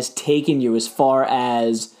caddying has taken you as far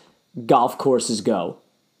as golf courses go?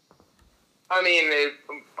 It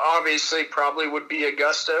obviously probably would be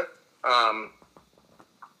Augusta.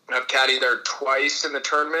 I've caddied there twice in the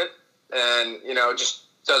tournament, and, it just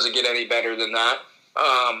doesn't get any better than that.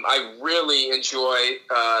 I really enjoy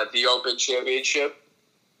the Open Championship.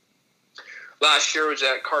 Last year was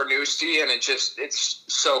at Carnoustie, and it's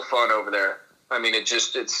so fun over there. I mean,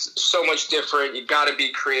 it's so much different. You got to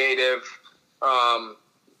be creative.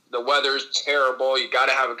 The weather's terrible. You got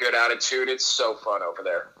to have a good attitude. It's so fun over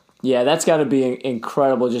there. Yeah, that's got to be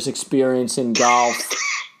incredible, just experiencing golf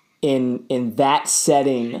in that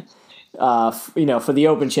setting. For the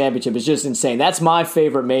Open Championship, it's just insane. That's my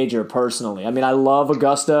favorite major personally. I mean, I love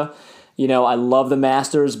Augusta. I love the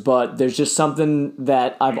Masters, but there's just something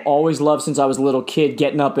that I've always loved since I was a little kid,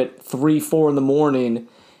 getting up at 3, 4 in the morning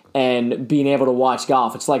and being able to watch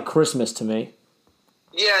golf. It's like Christmas to me.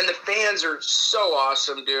 Yeah, and the fans are so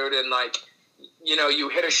awesome, dude. And, you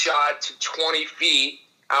hit a shot to 20 feet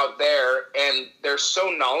out there, and they're so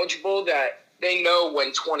knowledgeable that they know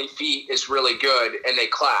when 20 feet is really good, and they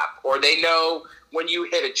clap. Or they know when you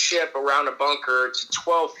hit a chip around a bunker to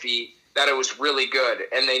 12 feet that it was really good.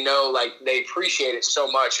 And they know, they appreciate it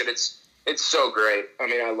so much, and it's so great. I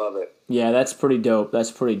mean, I love it. Yeah, that's pretty dope.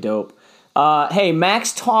 Hey,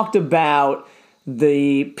 Max talked about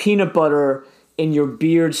the peanut butter in your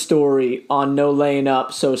beard story on No Laying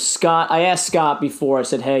Up. So I asked Scott before, I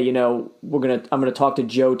said, hey, I'm gonna talk to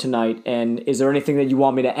Joe tonight, and is there anything that you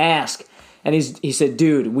want me to ask? And he said,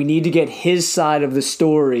 dude, we need to get his side of the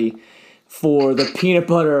story for the peanut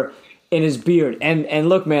butter in his beard. And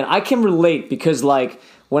look, man, I can relate because,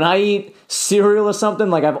 when I eat cereal or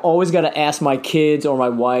something, I've always got to ask my kids or my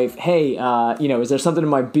wife, hey, is there something in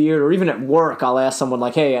my beard? Or even at work, I'll ask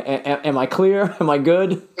someone hey, am I clear? Am I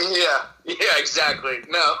good? Yeah, exactly.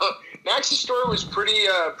 No, Max's story was pretty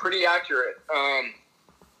accurate.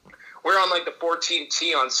 We're on the 14th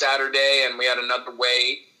tee on Saturday, and we had another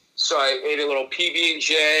wait. So I ate a little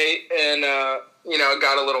PB&J, and it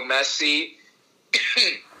got a little messy.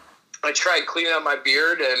 I tried cleaning up my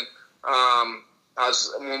beard, and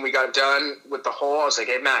when we got done with the hole, I was like,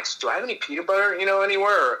 hey, Max, do I have any peanut butter,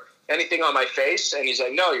 anywhere or anything on my face? And he's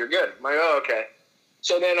like, no, you're good. I'm like, oh, okay.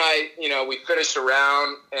 So then we finished a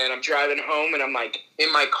round, and I'm driving home, and I'm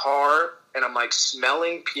in my car, and I'm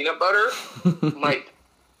smelling peanut butter. I'm like,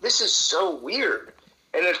 this is so weird.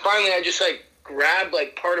 And then finally I just grabbed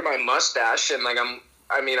part of my mustache, and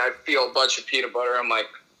I feel a bunch of peanut butter. I'm like,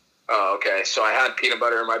 oh, okay. So I had peanut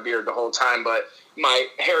butter in my beard the whole time, but my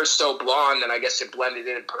hair is so blonde, and I guess it blended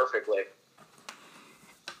in perfectly.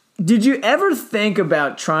 Did you ever think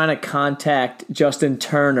about trying to contact Justin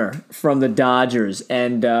Turner from the Dodgers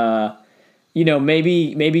and,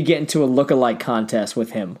 maybe get into a look-alike contest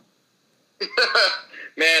with him?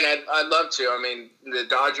 Man, I'd love to. I mean, the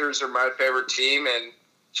Dodgers are my favorite team, and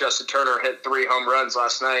Justin Turner hit 3 home runs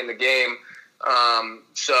last night in the game.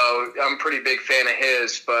 So I'm a pretty big fan of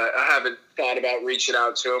his, but I haven't thought about reaching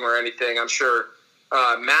out to him or anything. I'm sure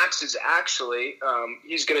Max is actually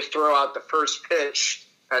he's going to throw out the first pitch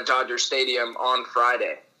at Dodger Stadium on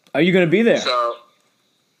Friday. Are you going to be there? So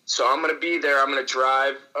I'm going to be there. I'm going to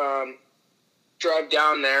drive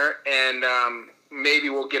down there, and maybe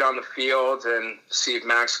we'll get on the field and see if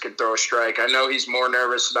Max can throw a strike. I know he's more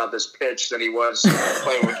nervous about this pitch than he was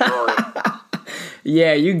playing with Rory.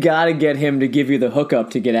 Yeah, you got to get him to give you the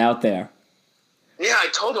hookup to get out there. Yeah, I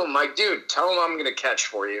told him, dude, tell him I'm going to catch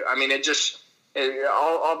for you. I mean,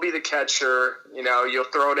 I'll be the catcher. You'll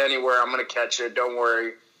throw it anywhere. I'm going to catch it. Don't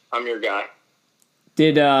worry. I'm your guy.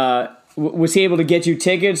 Was he able to get you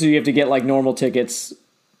tickets, or you have to get normal tickets?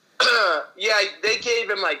 Yeah, they gave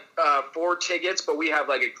him 4 tickets, but we have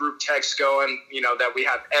a group text going, that we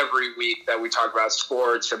have every week that we talk about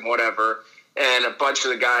sports and whatever. And a bunch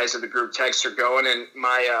of the guys of the group text are going, and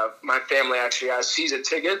my family actually has season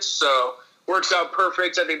tickets, so works out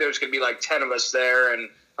perfect. I think there's going to be 10 of us there, and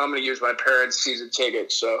I'm going to use my parents' season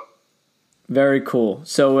tickets. So very cool.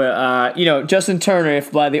 So Justin Turner,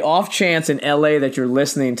 if by the off chance in LA that you're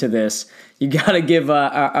listening to this, you got to give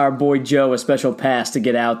our boy Joe a special pass to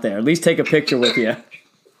get out there. At least take a picture with you.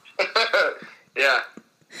 Yeah.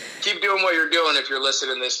 Keep doing what you're doing if you're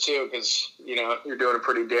listening to this too, because you're doing a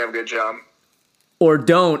pretty damn good job. Or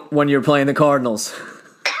don't when you're playing the Cardinals.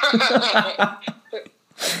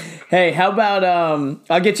 Hey, how about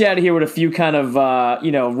I'll get you out of here with a few kind of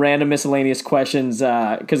random miscellaneous questions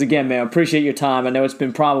because again, man, I appreciate your time. I know it's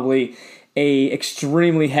been probably a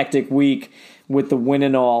extremely hectic week with the win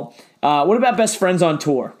and all. What about best friends on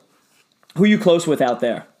tour? Who are you close with out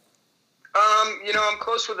there? I'm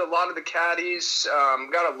close with a lot of the caddies.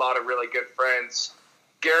 Got a lot of really good friends.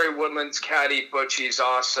 Gary Woodland's caddy, Butchie's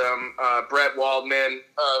awesome. Brett Waldman,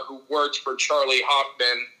 who works for Charlie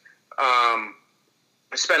Hoffman.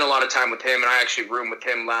 I spent a lot of time with him, and I actually roomed with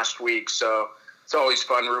him last week, so it's always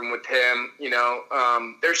fun rooming with him.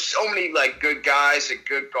 There's so many like good guys and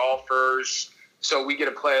good golfers, so we get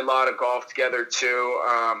to play a lot of golf together too.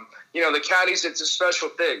 The caddies, it's a special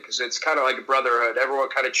thing because it's kind of like a brotherhood. Everyone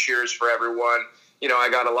kind of cheers for everyone. I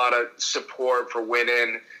got a lot of support for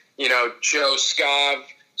winning. Joe Scov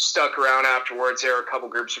stuck around afterwards. There were a couple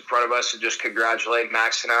groups in front of us and just congratulate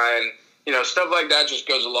Max and I, and stuff like that just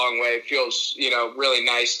goes a long way. It feels, really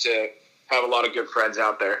nice to have a lot of good friends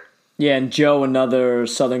out there. Yeah, and Joe, another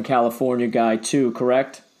Southern California guy too,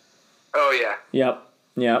 correct? Oh, yeah. Yep.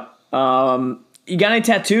 You got any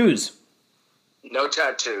tattoos? No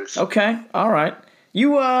tattoos. Okay, all right.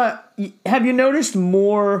 You have you noticed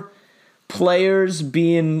more players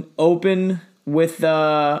being open with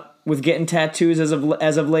getting tattoos as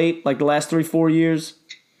of late, like the last 3-4 years?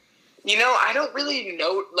 I don't really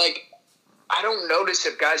know, I don't notice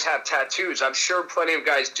if guys have tattoos. I'm sure plenty of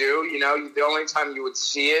guys do. The only time you would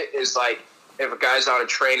see it is if a guy's on a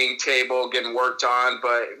training table getting worked on.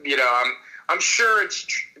 But I'm sure it's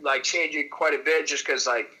changing quite a bit just because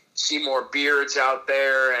see more beards out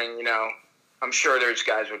there, and I'm sure there's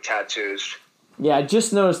guys with tattoos. Yeah, I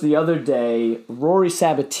just noticed the other day Rory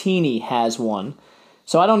Sabatini has one.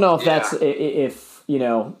 So I don't know if that's if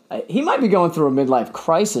he might be going through a midlife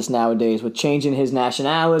crisis nowadays with changing his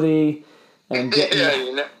nationality. And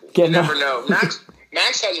you never know.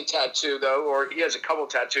 Max has a tattoo, though, or he has a couple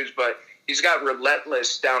tattoos, but he's got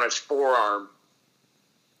Relentless down his forearm,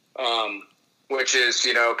 which is,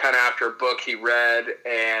 kind of after a book he read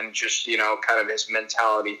and just, kind of his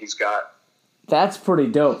mentality he's got. That's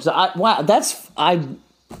pretty dope. So I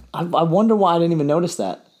wonder why I didn't even notice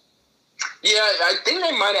that. Yeah, I think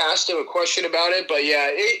they might have asked him a question about it, but yeah,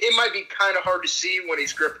 it might be kind of hard to see when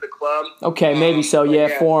he's gripping the club. Okay, maybe so.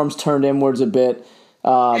 Yeah, forearms turned inwards a bit.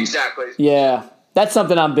 Exactly. Yeah, that's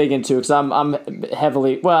something I'm big into because I'm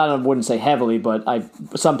heavily. Well, I wouldn't say heavily, but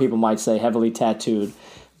some people might say heavily tattooed.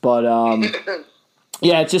 But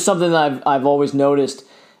yeah, it's just something that I've always noticed,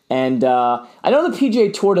 and I know the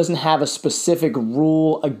PGA Tour doesn't have a specific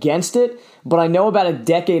rule against it, but I know about a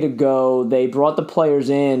decade ago they brought the players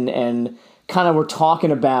in and kind of were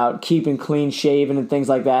talking about keeping clean shaven and things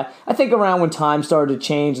like that. I think around when time started to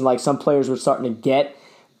change and some players were starting to get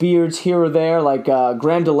beards here or there,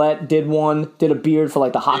 Graham Dillette did a beard for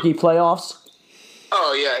the hockey playoffs.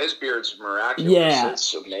 Oh yeah, his beard's miraculous. Yeah.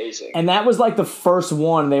 It's amazing. And that was the first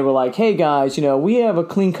one. They were like, "Hey guys, we have a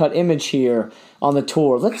clean cut image here on the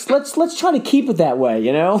tour. Let's try to keep it that way,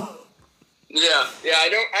 Yeah.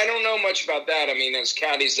 I don't know much about that. I mean, as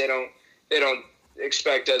caddies, they don't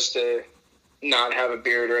expect us to not have a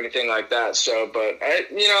beard or anything like that. So, but I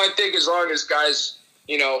think as long as guys,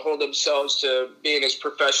 hold themselves to being as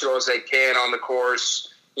professional as they can on the course,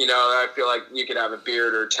 I feel like you can have a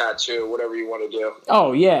beard or a tattoo, whatever you want to do.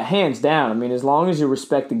 Oh yeah, hands down. I mean, as long as you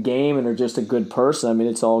respect the game and are just a good person, I mean,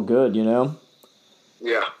 it's all good,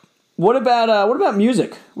 Yeah. What about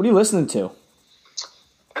music? What are you listening to?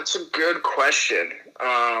 That's a good question.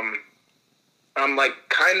 I'm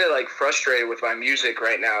kind of frustrated with my music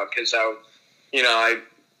right now because I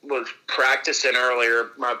was practicing earlier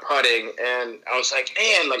my putting, and I was like,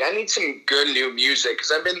 man, I need some good new music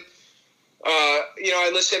because I've been, I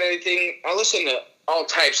listen to all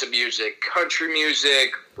types of music, country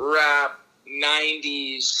music, rap,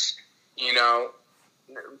 90s,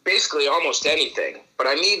 basically almost anything. But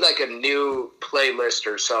I need a new playlist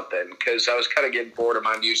or something because I was kind of getting bored of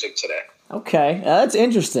my music today. Okay, that's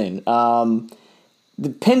interesting. The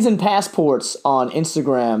Pins and Passports on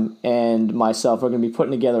Instagram and myself are going to be putting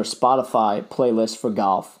together a Spotify playlist for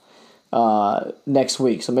golf next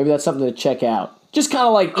week. So maybe that's something to check out. Just kind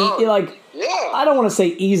of yeah. I don't want to say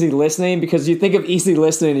easy listening because you think of easy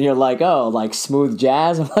listening and you're like, oh, smooth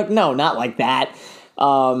jazz. I'm like, no, not like that.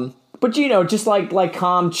 But just like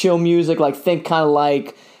calm, chill music. Think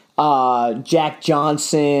kind of Jack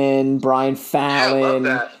Johnson, Brian Fallon.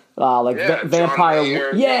 Yeah, I love that.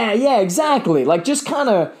 Vampire. Yeah, exactly. Just kind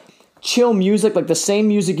of chill music, the same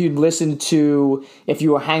music you'd listen to if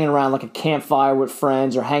you were hanging around a campfire with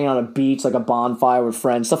friends or hanging on a beach, a bonfire with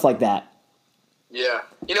friends, stuff like that. Yeah.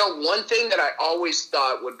 One thing that I always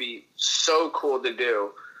thought would be so cool to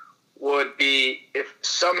do would be if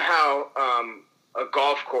somehow a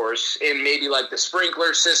golf course in maybe the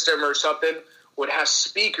sprinkler system or something would have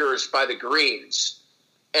speakers by the greens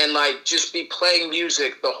and just be playing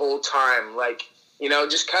music the whole time.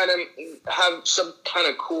 Just kind of have some kind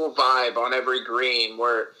of cool vibe on every green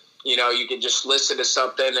where, you can just listen to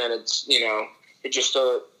something and it's,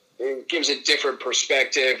 it gives a different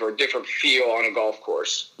perspective or different feel on a golf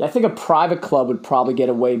course. I think a private club would probably get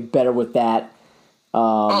away better with that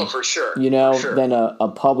For sure. Than a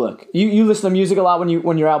public. You listen to music a lot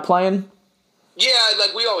when you're out playing? Yeah,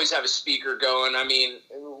 like we always have a speaker going. I mean,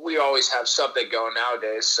 we always have something going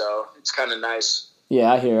nowadays, so it's kind of nice.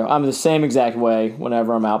 Yeah, I hear. I'm the same exact way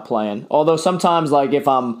whenever I'm out playing. Although sometimes, like if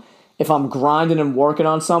I'm grinding and working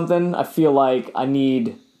on something, I feel like I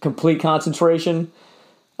need complete concentration.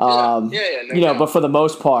 No doubt. But for the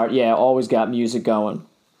most part, always got music going.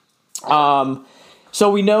 So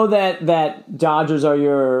we know that Dodgers are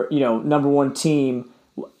your number one team.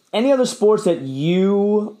 Any other sports that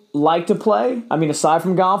you like to play? I mean, aside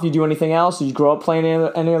from golf, you do anything else? Did you grow up playing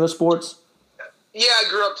any other sports? Yeah, I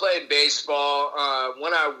grew up playing baseball.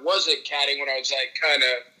 When I wasn't caddying, when I was like kind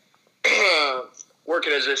of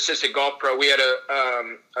working as an assistant golf pro, we had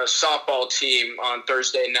a softball team on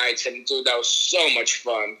Thursday nights, and dude, that was so much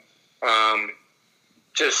fun.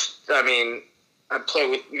 I played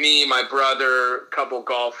with me, my brother, a couple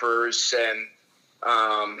golfers, and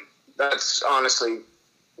that's honestly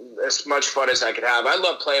as much fun as I could have. I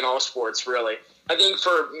love playing all sports, really. I think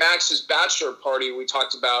for Max's bachelor party, we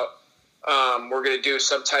talked about we're going to do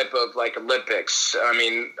some type of like Olympics. I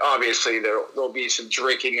mean, obviously there'll be some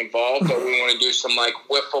drinking involved, but we want to do some like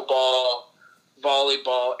wiffle ball,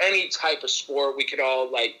 volleyball, any type of sport. We could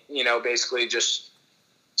all basically just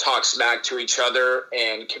talk smack to each other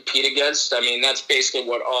and compete against. I mean, that's basically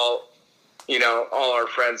what all our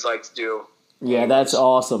friends like to do. Yeah, that's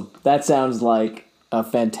awesome. That sounds like a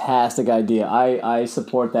fantastic idea. I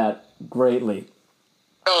support that greatly.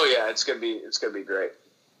 Oh yeah, it's gonna be great.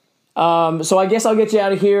 So I guess I'll get you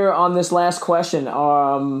out of here on this last question.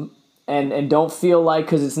 And don't feel like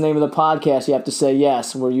because it's the name of the podcast you have to say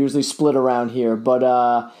yes. We're usually split around here,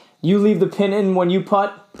 but you leave the pin in when you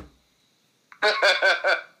putt.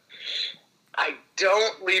 I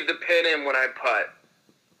don't leave the pin in when I putt.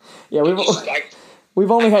 Yeah,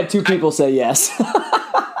 we've only had two people say yes.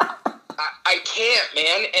 I can't,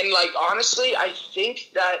 man. And honestly, I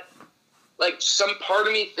think that some part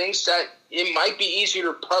of me thinks that it might be easier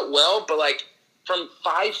to putt well, but from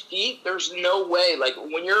 5 feet, there's no way.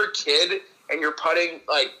 When you're a kid and you're putting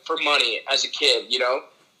for money as a kid,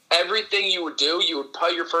 everything you would do, you would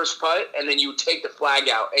putt your first putt, and then you would take the flag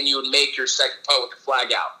out, and you would make your second putt with the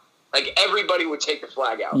flag out. Everybody would take the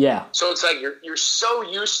flag out. Yeah. So it's you're so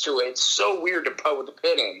used to it. It's so weird to putt with the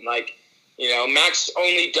pin in. Max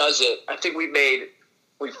only does it. I think we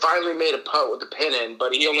finally made a putt with the pin in,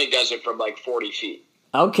 but he only does it from 40 feet.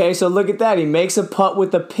 Okay, so look at that. He makes a putt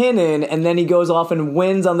with the pin in, and then he goes off and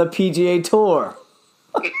wins on the PGA Tour.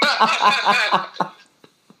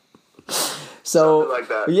 So, something like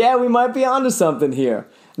that. Yeah, we might be onto something here.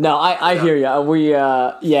 No, I hear you.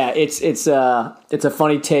 It's a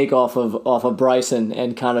funny take off of Bryson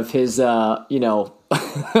and kind of his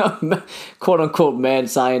quote unquote mad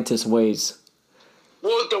scientist ways.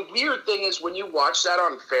 Well, the weird thing is when you watch that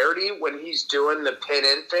on Faraday when he's doing the pin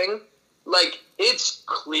in thing, it's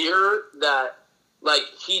clear that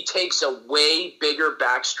he takes a way bigger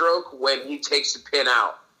backstroke when he takes the pin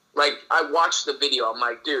out. I watched the video. I'm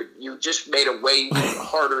like, dude, you just made a way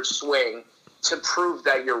harder swing to prove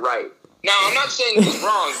that you're right. Now, I'm not saying he's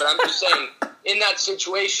wrong, but I'm just saying in that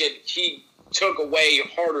situation, he took a way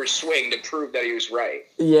harder swing to prove that he was right.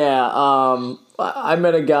 Yeah, I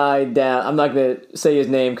met a guy down. I'm not going to say his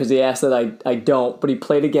name because he asked that I don't, but he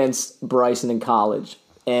played against Bryson in college.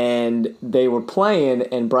 And they were playing,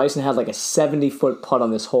 and Bryson had a 70-foot putt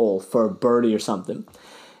on this hole for a birdie or something.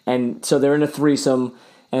 And so they're in a threesome,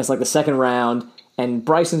 and it's the second round, and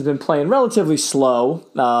Bryson's been playing relatively slow,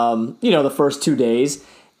 the first 2 days.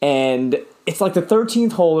 And it's the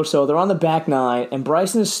 13th hole or so. They're on the back nine, and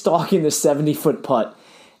Bryson is stalking the 70-foot putt.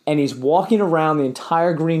 And he's walking around the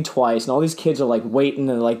entire green twice, and all these kids are waiting, and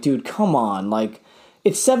they're like, dude, come on.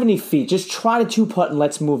 It's 70 feet. Just try to two-putt and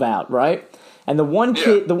let's move out, right? And the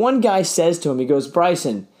one guy says to him, he goes,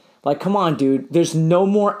 Bryson, come on, dude, there's no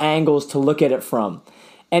more angles to look at it from.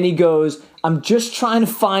 And he goes, I'm just trying to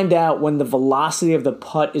find out when the velocity of the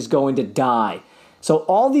putt is going to die. So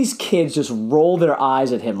all these kids just roll their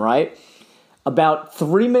eyes at him, right? About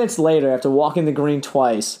 3 minutes later, after walking the green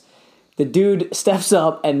twice, the dude steps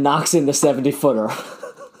up and knocks in the 70-footer.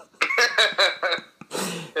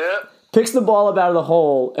 Yeah. Picks the ball up out of the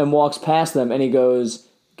hole and walks past them, and he goes,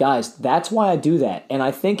 guys, that's why I do that. And I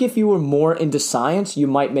think if you were more into science, you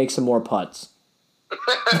might make some more putts.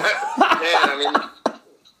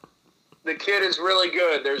 The kid is really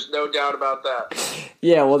good. There's no doubt about that.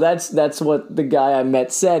 Yeah, well, that's what the guy I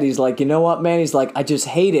met said. He's like, you know what, man? He's like, I just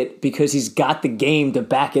hate it because he's got the game to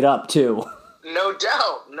back it up, too. No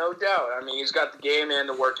doubt. He's got the game and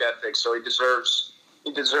the work ethic, so he deserves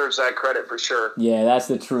that credit for sure. Yeah, that's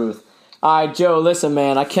the truth. All right, Joe, listen,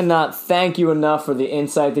 man, I cannot thank you enough for the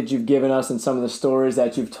insight that you've given us and some of the stories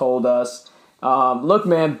that you've told us. Look,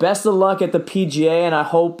 man, best of luck at the PGA, and I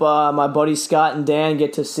hope my buddies Scott and Dan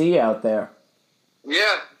get to see you out there.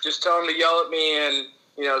 Yeah, just tell them to yell at me and,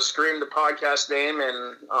 scream the podcast name,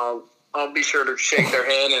 and I'll be sure to shake their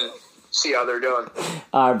hand and see how they're doing.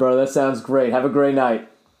 All right, bro, that sounds great. Have a great night.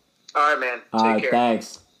 All right, man. Take care.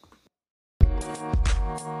 Thanks.